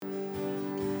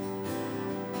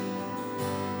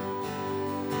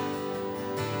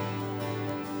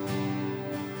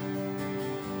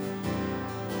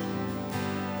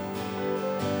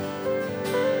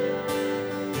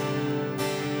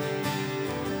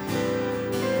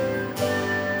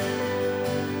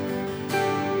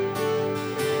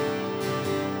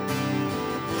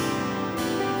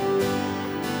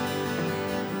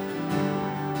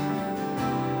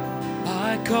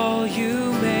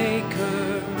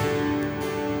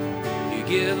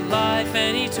give life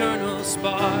an eternal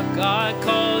spark. I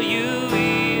call you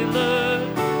healer.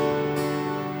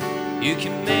 You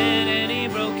can mend any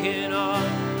broken heart.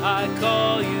 I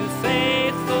call you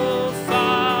faithful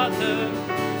Father.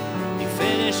 You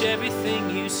finish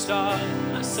everything you start.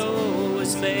 My soul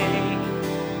was made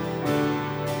to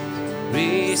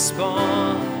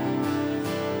respond.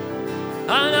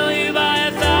 I know you by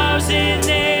 1,000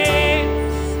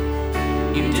 names.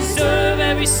 You deserve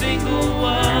every single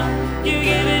one. You've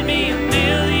given me a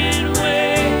million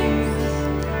ways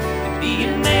to be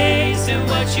amazed at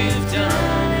what you've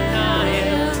done. And I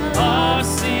am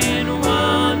lost in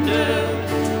wonder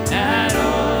at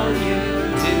all you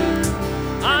do.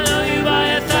 I know you by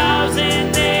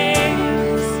 1,000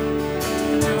 names.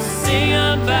 I'll sing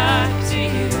them back to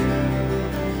you.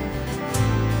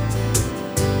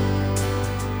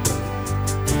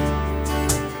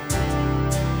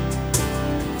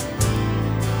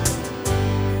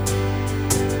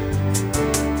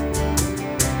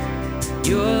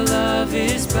 Your love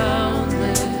is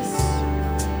boundless,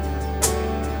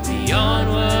 beyond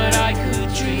what I could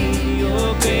dream.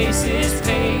 Your grace is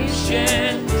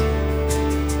patient,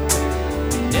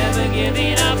 never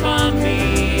giving up on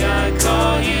me. I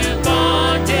call you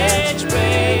bondage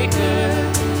breaker,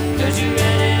 'cause you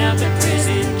rented out the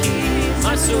prison keys.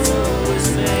 My soul was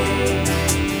made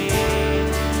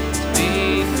to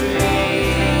be free.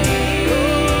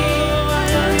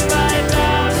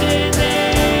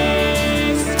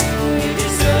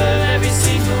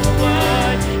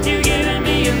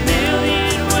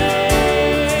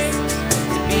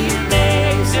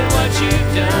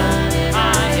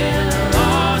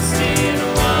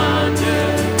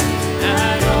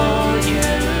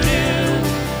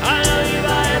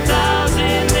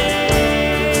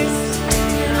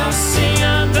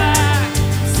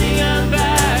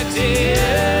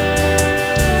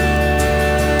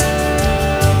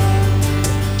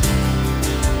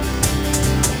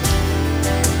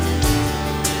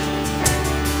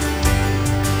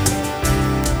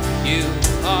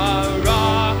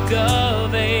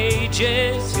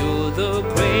 You're the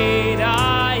great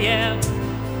I am.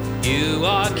 You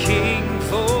are King